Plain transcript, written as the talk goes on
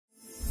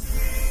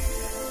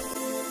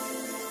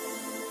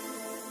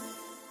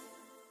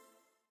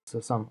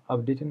it's some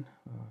updating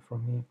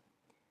from me.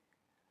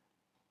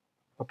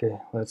 Okay,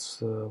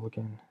 let's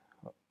looking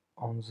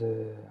on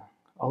the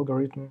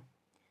algorithm.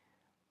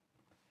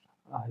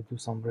 I do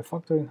some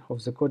refactoring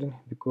of the coding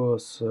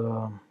because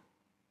a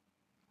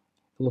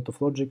lot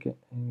of logic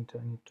and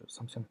I need to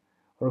something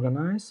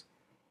organize.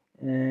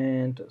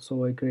 And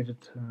so I created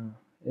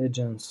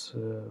agents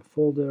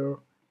folder,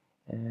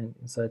 and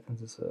inside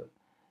this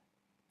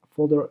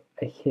folder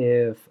I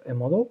have a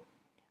model.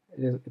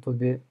 It would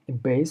be a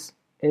base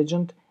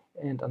agent,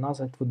 and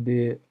another it would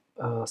be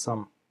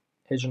some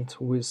agent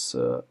with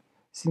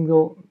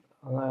single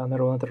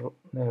neural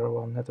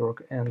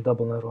network and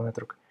double neural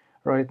network.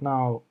 Right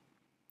now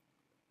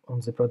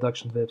on the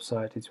production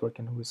website it's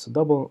working with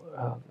double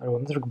neural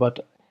network,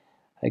 but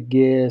I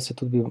guess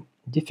it would be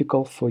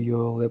difficult for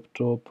your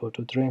laptop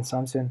to train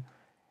something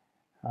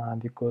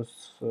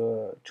because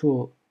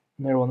two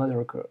neural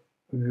network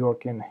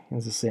working in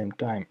the same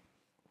time.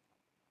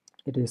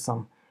 It is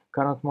some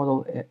current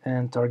model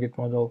and target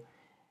model,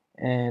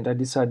 and I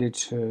decided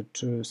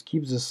to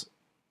skip this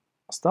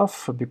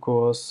stuff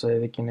because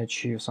we can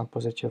achieve some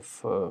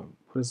positive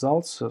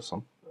results,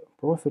 some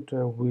profit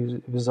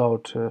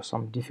without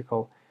some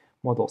difficult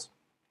models.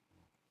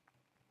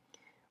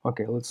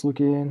 Okay, let's look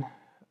in.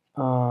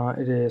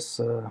 It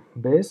is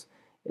base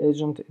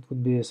agent. It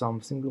would be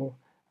some single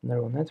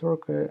neural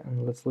network,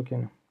 and let's look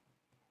in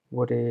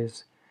what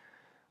is.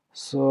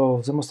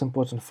 So the most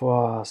important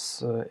for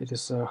us it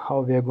is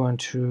how we are going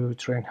to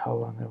train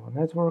our neural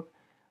network.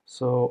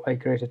 So I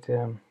created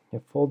a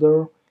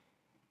folder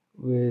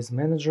with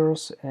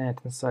managers, and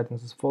inside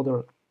this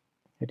folder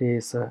it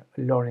is a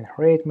learning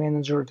rate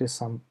manager. It is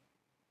some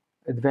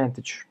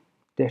advantage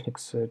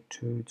techniques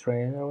to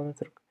train neural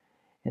network,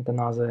 and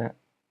another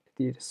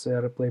it is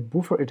a replay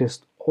buffer. It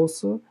is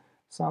also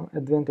some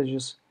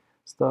advantages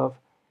stuff,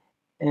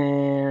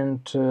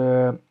 and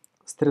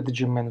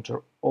strategy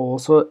manager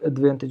also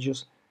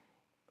advantages,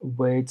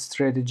 weight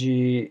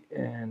strategy,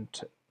 and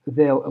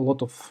there are a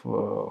lot of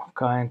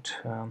kind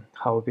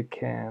how we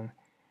can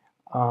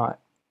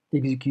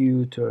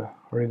execute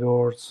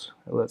rewards.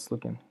 Let's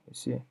look in. You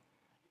see,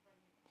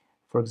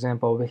 for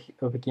example,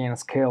 we can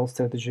scale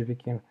strategy, we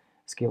can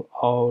scale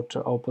out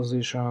our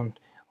position,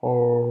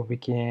 or we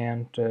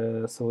can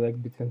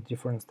select between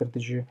different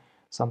strategy.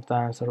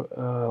 Sometimes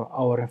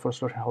our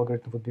reinforcement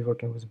algorithm would be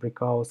working with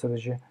breakout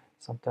strategy,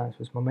 sometimes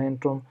with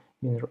momentum,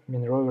 mean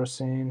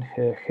reversing,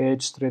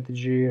 hedge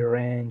strategy,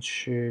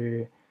 range.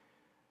 Yeah,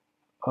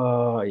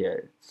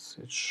 it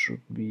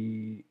should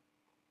be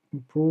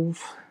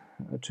improve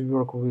to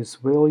work with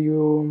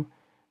volume,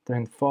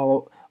 trend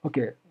follow.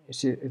 Okay, you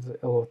see, it's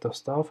a lot of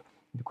stuff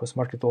because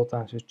market all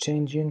times is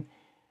changing,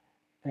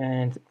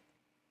 and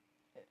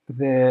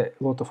there are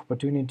a lot of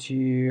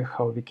opportunity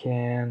how we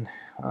can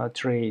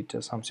trade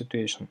some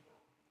situation.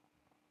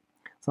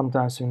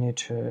 Sometimes we need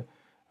to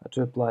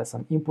apply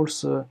some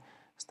impulse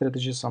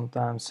strategy,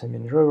 sometimes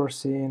mean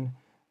reversing,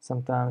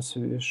 sometimes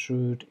we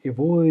should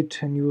avoid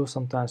news,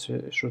 sometimes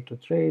we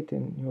should trade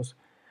in news.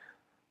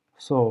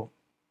 So,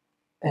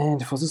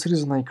 and for this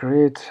reason I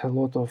create a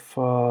lot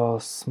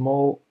of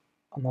small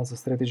another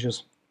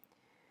strategies,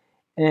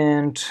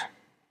 and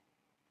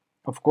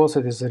of course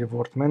it is a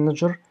reward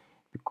manager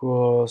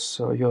because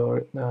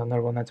your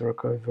neural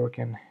network is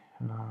working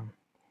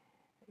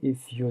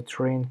if you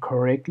train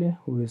correctly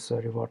with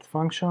a reward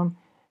function.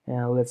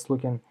 And let's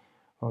look in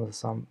on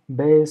some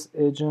base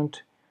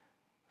agent.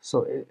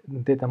 So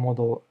data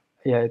model,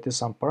 yeah, it is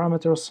some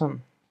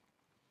parameters,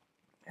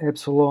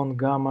 epsilon,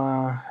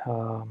 gamma,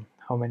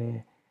 how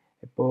many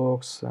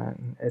epochs,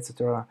 and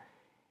etc.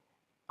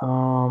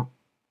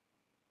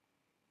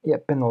 Yeah,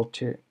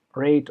 penalty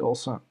rate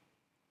also.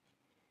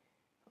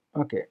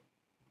 Okay,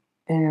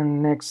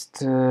 and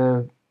next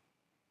I've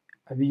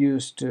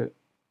used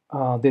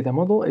data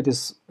model. It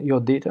is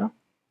your data.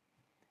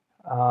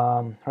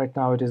 Right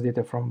now it is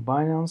data from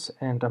Binance,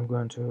 and I'm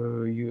going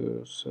to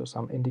use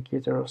some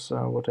indicators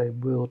what I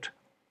built,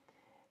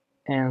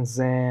 and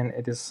then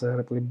it is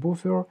replay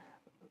buffer.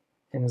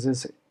 In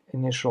this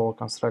initial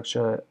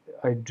construction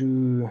I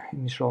do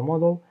initial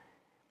model.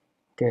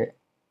 Okay,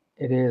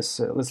 it is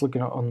let's look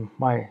on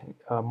my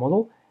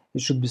model.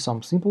 It should be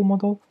some simple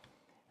model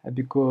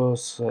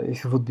because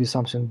if it would be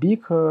something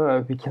big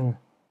we can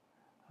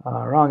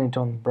run it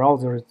on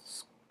browser,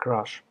 it's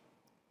crash.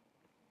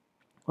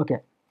 Okay,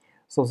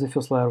 so the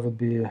first layer would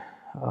be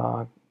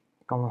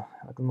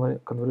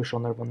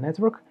convolutional neural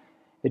network.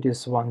 It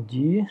is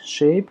 1D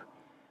shape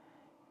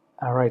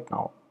right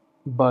now,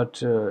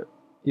 but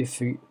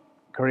if we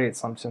create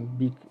something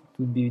big, it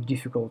would be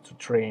difficult to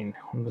train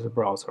on the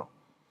browser.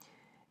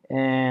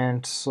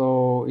 And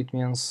so it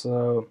means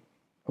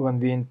when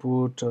we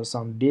input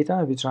some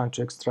data, we try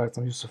to extract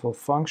some useful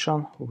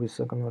function with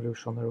a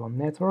convolutional neural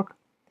network.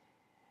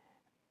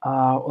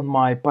 On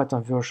my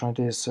Python version it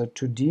is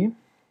 2D.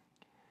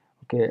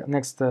 Okay,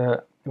 next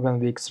when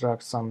we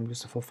extract some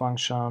useful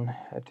function,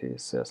 it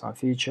is some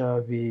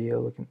feature, we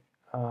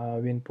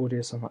input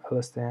is on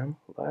LSTM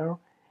layer,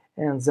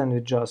 and then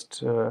we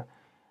just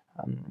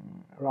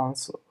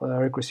runs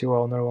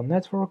recursive neural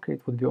network,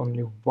 it would be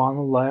only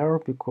one layer,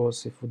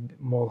 because if it would be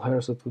more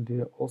layers, it would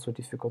be also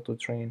difficult to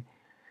train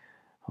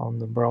on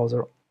the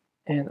browser.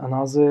 And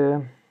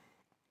another,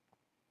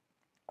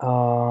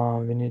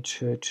 we need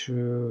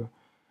to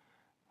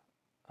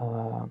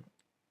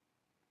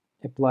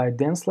apply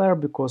dense layer,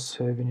 because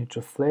we need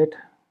to flat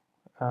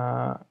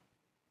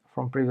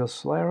from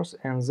previous layers,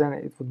 and then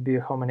it would be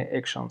how many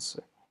actions.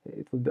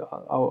 It would be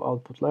our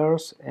output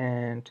layers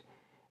and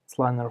its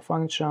linear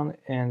function,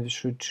 and we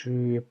should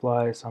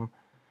apply some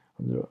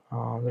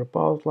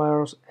dropout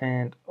layers,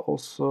 and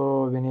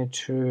also we need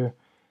to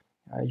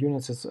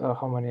units is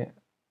how many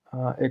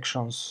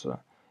actions.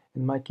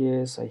 In my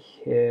case, I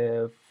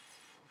have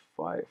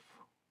 5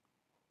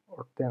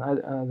 or 10. I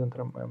don't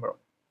remember,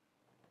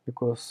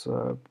 because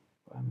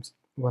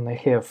when I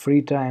have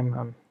free time,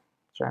 I'm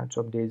trying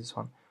to update this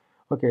one.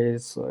 Okay,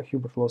 it's a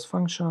Hubert loss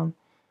function.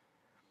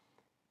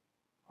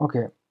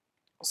 Okay,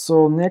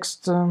 so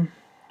next,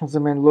 the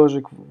main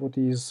logic, what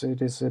is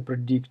it is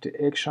predict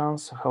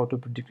actions. How to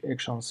predict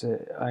actions?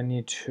 I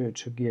need to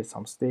get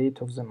some state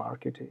of the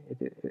market.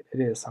 It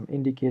is some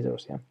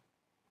indicators, yeah.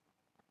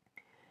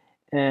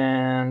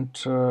 And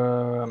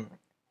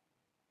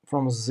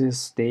from this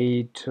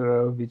state,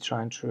 we're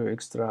trying to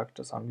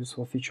extract some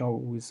useful feature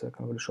with a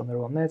convolutional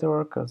neural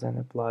network, then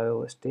apply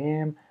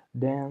LSTM,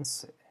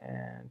 dense,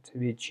 and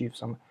we achieve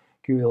some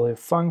Q-value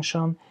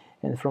function.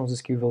 And from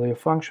this Q-value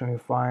function, we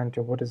find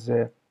what is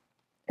the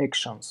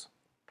actions.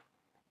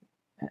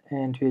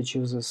 And we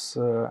achieve this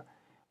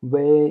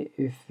way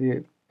if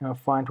we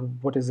find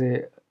what is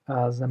the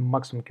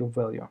maximum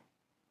Q-value.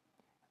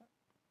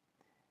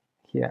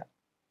 Here.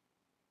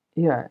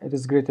 Yeah, it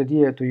is a great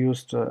idea to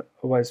use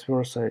vice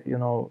versa, you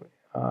know,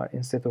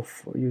 instead of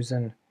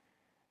using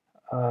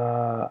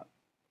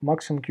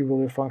maximum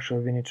Q-value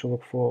function, we need to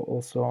look for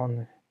also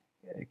on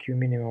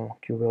Q-minimum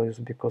Q-values,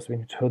 because we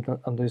need to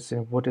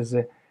understand what is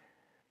the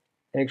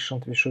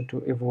action we should to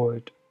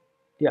avoid.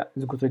 Yeah,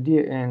 it's a good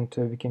idea, and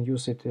we can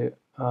use it to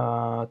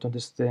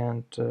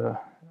understand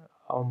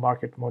our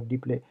market more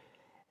deeply.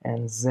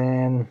 And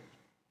then,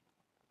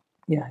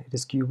 yeah, it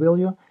is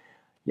Q-value.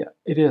 Yeah,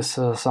 it is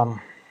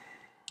some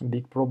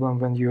big problem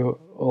when you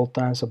all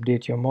times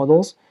update your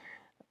models.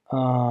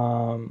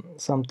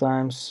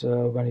 Sometimes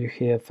when you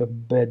have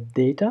bad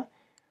data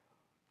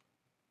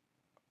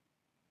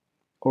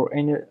or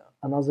any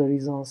another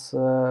reasons,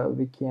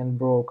 we can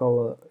broke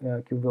our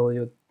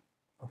Q-value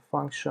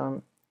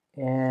function,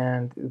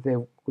 and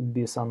there could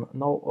be some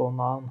null or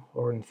none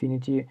or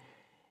infinity,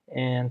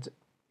 and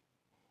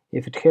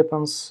if it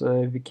happens,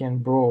 we can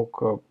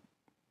broke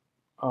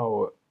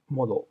our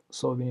model.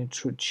 So we need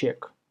to check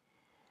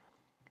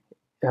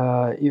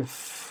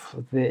if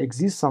there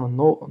exists some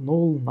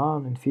null,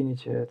 none,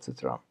 infinity,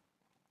 etc.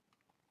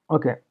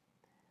 Okay.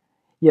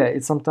 Yeah,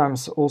 it's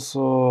sometimes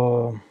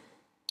also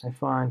I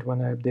find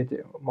when I update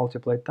it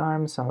multiple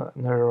times,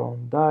 an error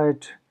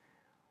died,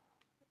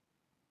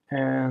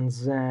 and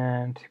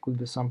then it could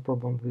be some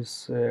problem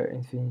with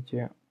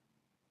infinity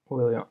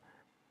value.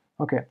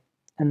 Okay,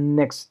 and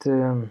next,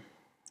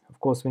 of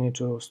course, we need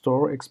to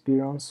store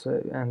experience,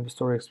 and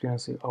store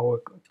experience in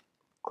our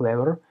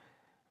clever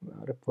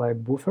reply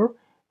buffer,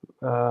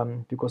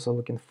 because I'm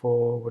looking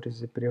for what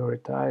is the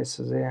prioritize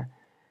there.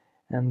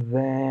 And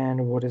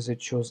then what is it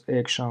choose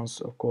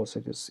actions? Of course,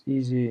 it is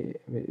easy.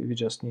 We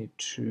just need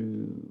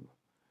to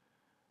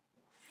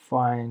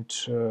find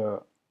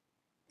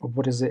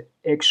what is the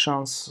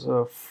actions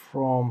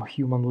from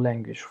human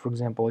language. For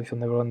example, if you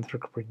never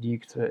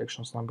predict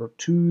actions number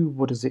 2,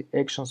 what is the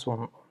actions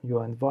on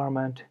your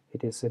environment?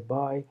 It is a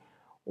buy,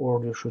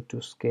 or you should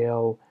to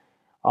scale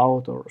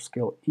out or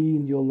scale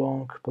in your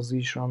long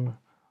position,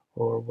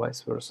 or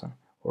vice versa,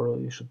 or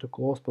you should to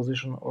close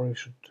position, or you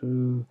should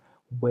to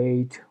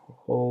wait or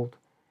hold.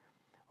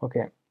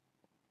 Okay,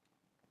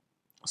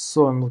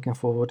 so I'm looking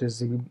for what is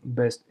the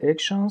best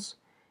actions.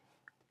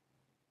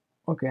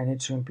 Okay, I need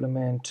to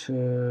implement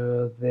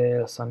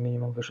there some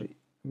minimum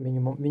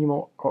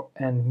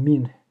and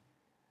min.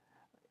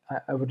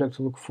 I would like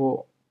to look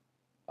for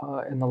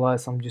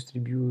analyze some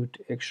distribute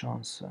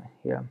actions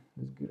here.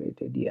 It's a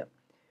great idea.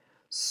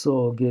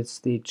 So get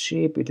state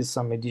shape, it is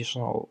some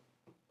additional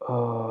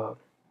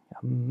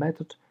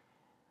method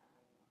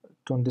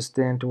to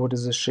understand what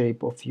is the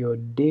shape of your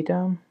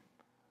data.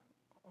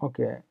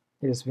 Okay,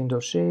 it is window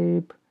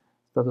shape,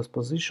 status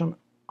position.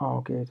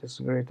 Okay, it is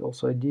a great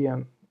also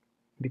idea,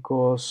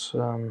 because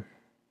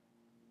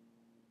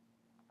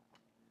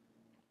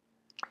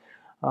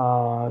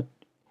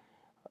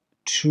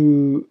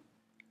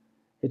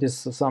it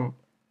is some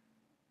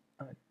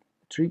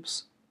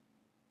trips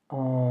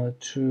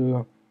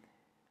to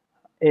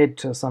add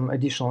some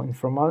additional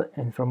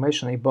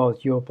information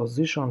about your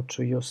position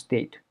to your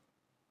state.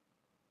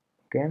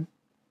 Okay,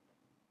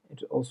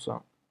 it's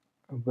also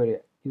a very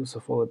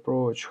useful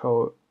approach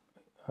how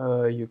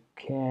you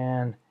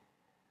can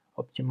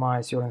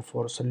optimize your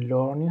reinforced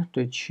learning to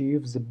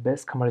achieve the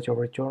best cumulative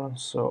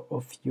returns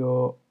of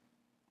your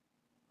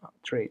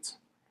traits.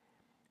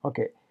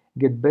 Okay,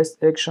 get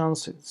best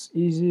actions, it's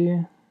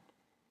easy.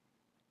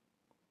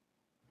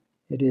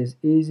 It is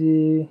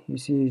easy. You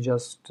see,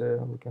 just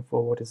looking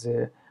for what is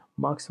the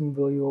maximum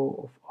value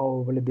of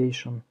our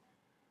validation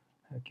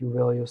Q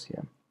values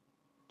here.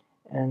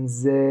 And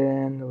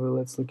then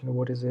let's look at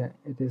what is it.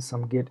 It is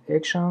some get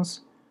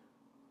actions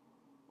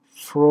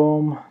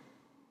from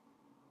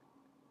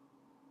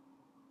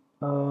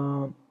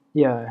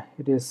yeah,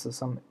 it is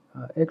some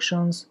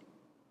actions,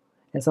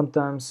 and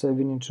sometimes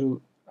we need to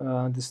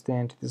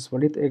understand it is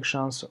valid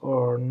actions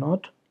or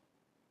not.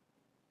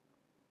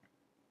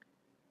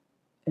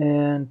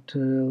 And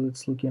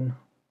let's look in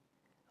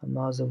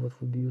another what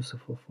would be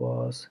useful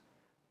for us.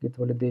 Get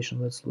validation.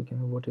 Let's look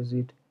in what is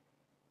it.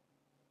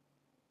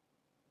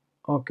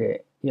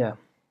 Okay, yeah,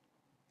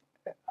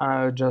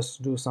 I'll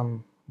just do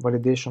some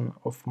validation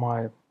of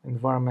my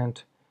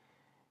environment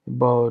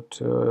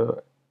about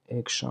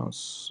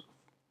actions.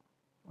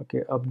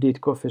 Okay,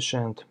 update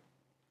coefficient.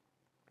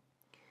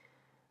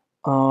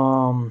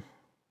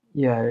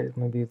 Yeah,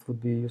 maybe it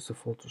would be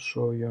useful to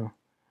show you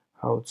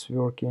how it's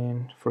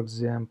working. For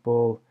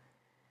example,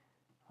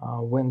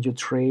 when you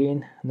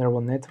train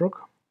neural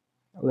network,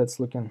 let's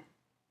look in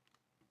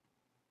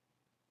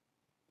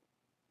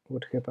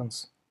what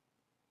happens.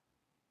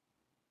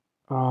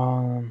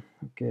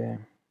 Okay,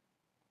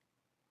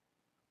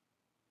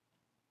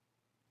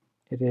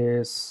 it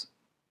is,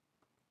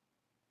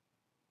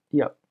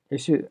 yeah, you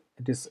see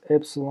it is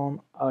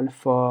epsilon,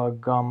 alpha,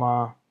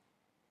 gamma,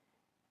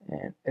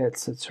 and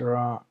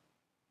etc.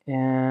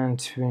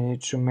 And we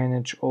need to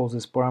manage all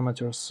these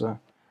parameters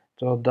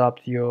to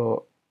adapt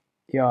your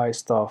AI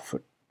stuff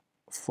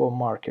for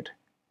market.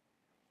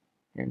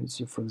 And you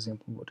see, for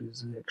example, what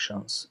is the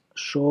actions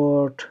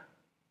short,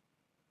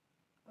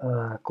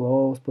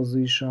 close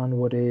position,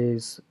 what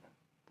is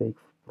take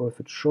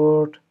profit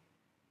short,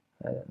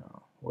 I don't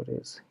know what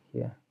is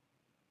here,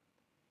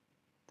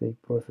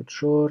 take profit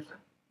short,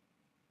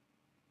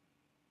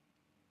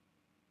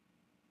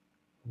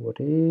 what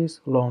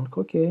is long.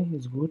 Okay,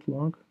 it's good,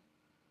 long.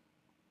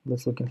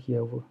 Let's look in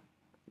here.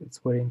 It's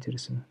very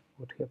interesting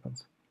what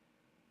happens.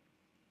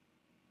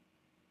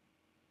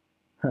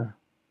 Huh.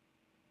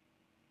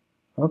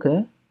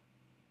 Okay,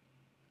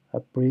 a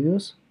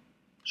previous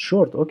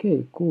short.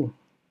 Okay, cool.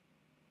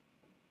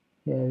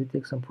 Yeah, we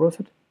take some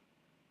profit.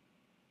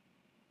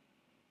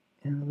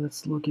 And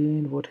let's look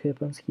in what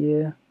happens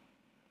here.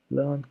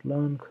 Long,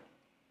 long,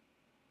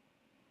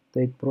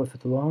 take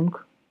profit long.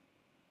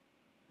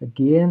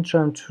 Again,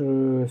 trying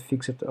to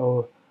fix it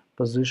our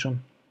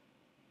position.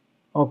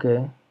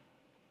 Okay,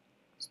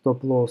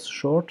 stop loss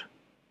short.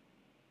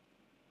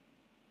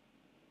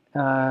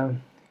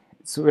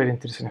 It's very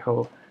interesting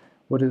how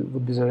what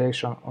would be the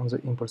reaction on the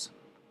impulse.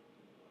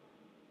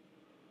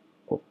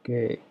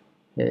 Okay,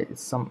 yeah,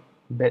 it's some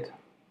bet.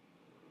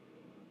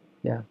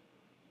 Yeah,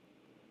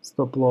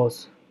 stop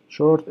loss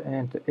short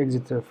and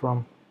exit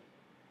from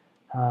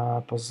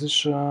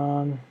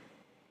position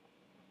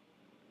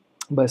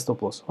by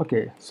stop loss.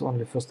 Okay, so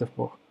only first step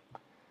four.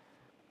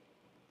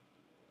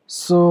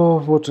 So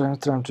what I'm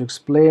trying to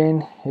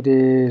explain, it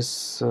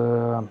is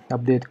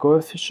update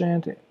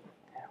coefficient.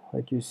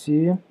 Like you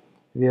see,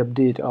 we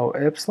update our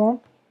epsilon.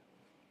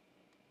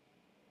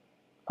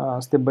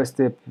 Step by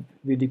step,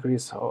 we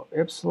decrease our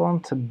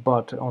epsilon.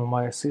 But on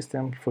my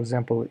system, for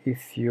example,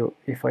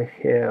 if I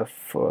have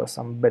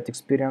some bad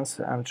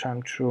experience, I'm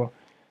trying to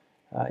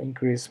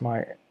increase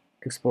my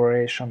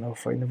exploration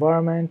of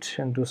environment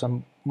and do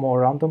some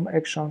more random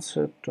actions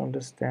to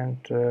understand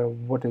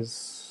what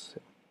is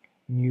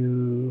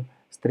new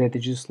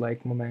strategies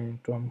like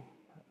momentum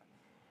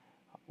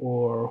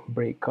or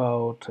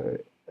breakout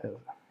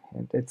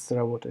and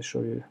etc. What I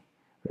showed you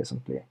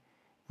recently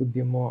would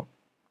be more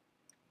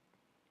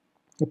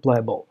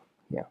applicable.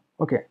 Yeah,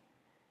 okay.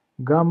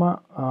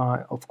 Gamma,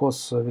 of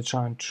course, we're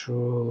trying to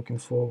looking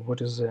for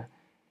what is the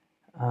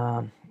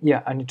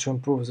yeah, I need to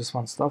improve this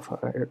one stuff.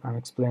 I'm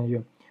explaining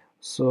you.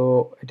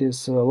 So it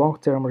is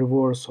long-term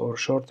rewards or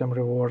short-term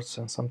rewards,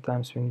 and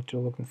sometimes we need to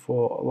looking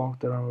for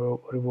long-term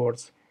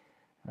rewards.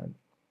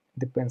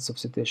 Depends of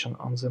situation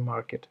on the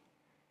market.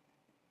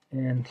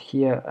 And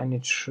here I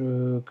need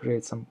to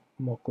create some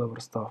more clever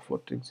stuff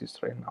what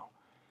exists right now.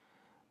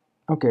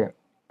 Okay,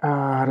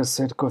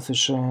 reset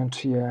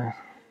coefficient. Yeah,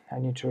 I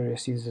need to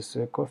reset this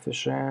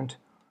coefficient.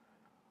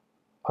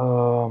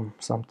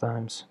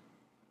 Sometimes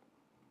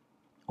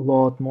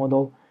load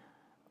model.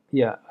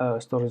 Yeah,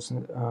 storage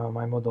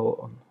my model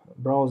on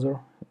browser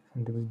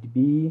and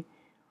DB.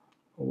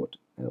 What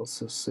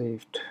else is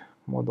saved?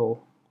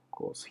 Model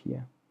goes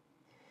here.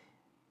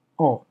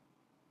 Oh,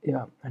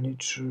 yeah, I need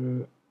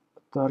to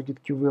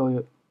target Q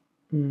value.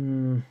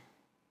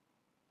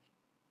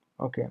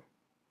 Okay,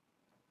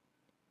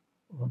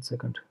 1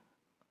 second.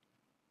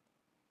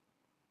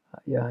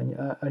 Yeah,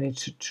 I need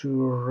to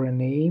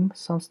rename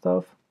some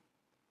stuff.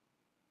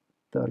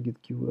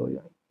 Target Q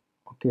value.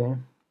 Okay.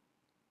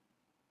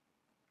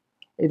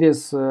 It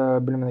is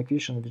Boolean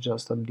equation. We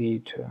just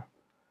update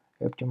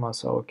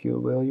optimize our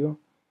Q value.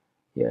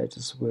 Yeah, it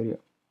is very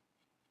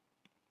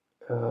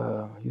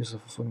useful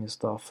for me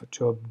stuff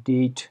to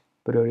update,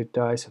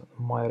 prioritize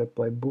my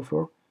reply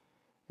buffer,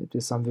 It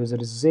is some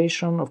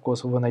visualization. Of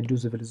course, when I do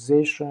the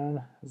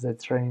visualization, the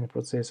training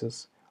process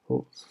is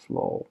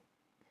slow.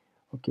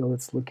 Okay,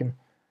 let's look in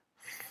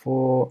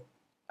for,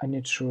 I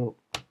need to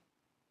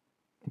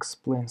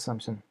explain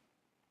something.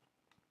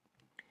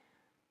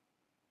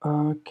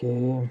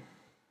 Okay,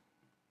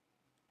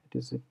 it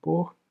is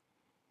epoch.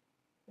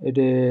 It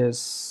is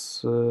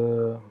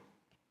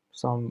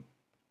some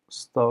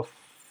stuff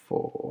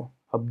for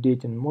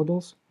updating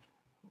models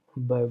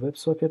by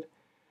WebSocket.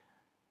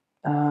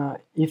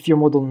 If your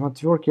model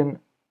not working,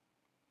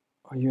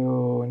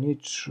 you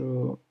need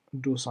to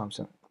do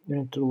something. You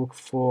need to look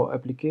for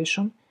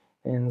application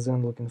and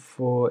then looking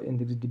for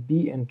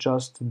IndexedDB and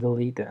just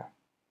delete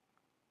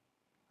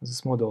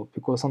this model,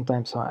 because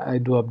sometimes I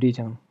do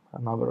updating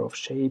a number of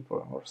shape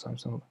or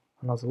something,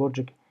 another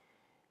logic,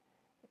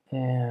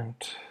 and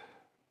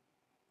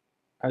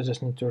I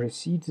just need to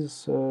reseed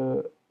these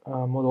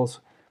models.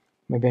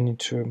 Maybe I need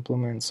to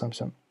implement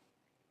something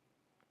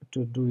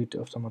to do it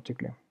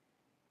automatically.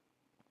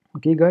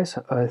 Okay guys,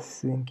 I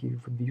think it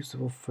would be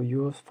useful for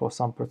you for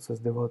some process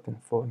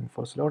development for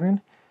reinforced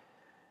learning,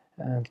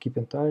 and keep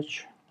in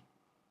touch.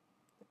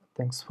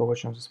 Thanks for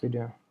watching this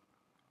video.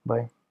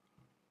 Bye.